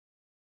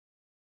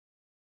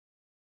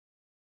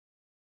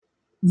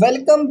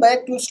Welcome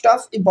back to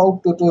Stuff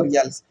About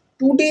Tutorials.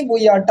 Today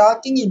we are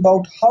talking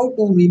about how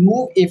to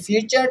remove a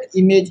featured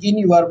image in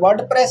your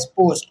WordPress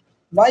post.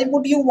 Why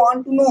would you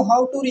want to know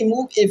how to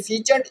remove a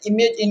featured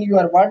image in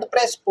your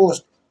WordPress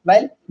post?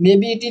 Well,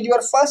 maybe it is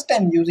your first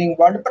time using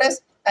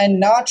WordPress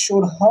and not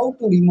sure how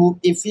to remove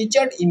a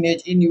featured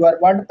image in your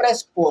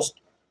WordPress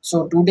post.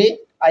 So today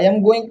I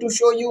am going to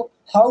show you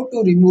how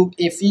to remove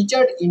a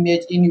featured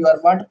image in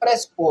your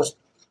WordPress post.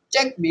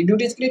 Check video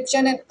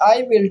description and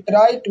I will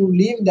try to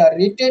leave the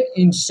written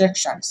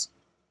instructions.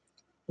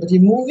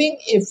 Removing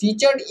a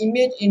featured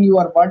image in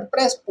your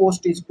WordPress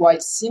post is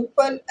quite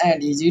simple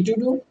and easy to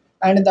do,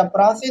 and the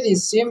process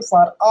is same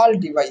for all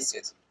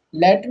devices.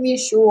 Let me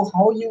show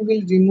how you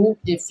will remove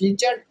a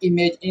featured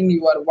image in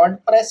your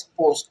WordPress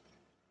post.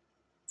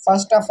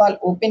 First of all,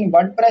 open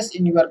WordPress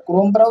in your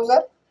Chrome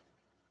browser,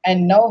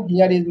 and now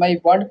here is my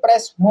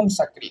WordPress home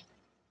screen.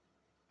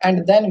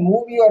 And then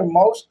move your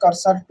mouse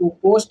cursor to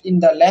post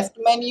in the left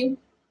menu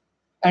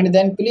and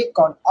then click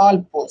on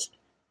all post.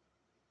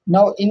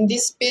 Now in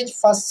this page,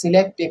 first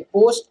select a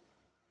post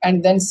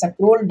and then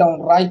scroll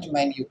down right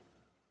menu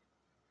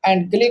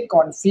and click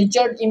on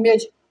featured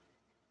image,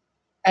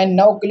 and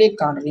now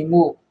click on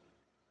remove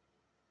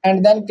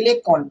and then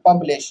click on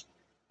publish,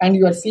 and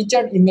your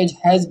featured image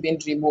has been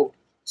removed.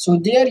 So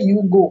there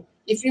you go.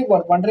 If you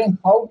were wondering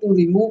how to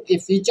remove a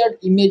featured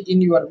image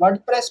in your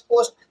WordPress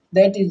post,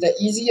 that is the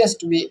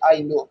easiest way I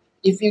know.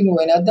 If you know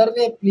another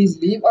way, please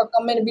leave a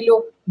comment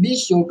below. Be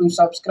sure to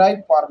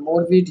subscribe for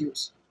more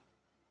videos.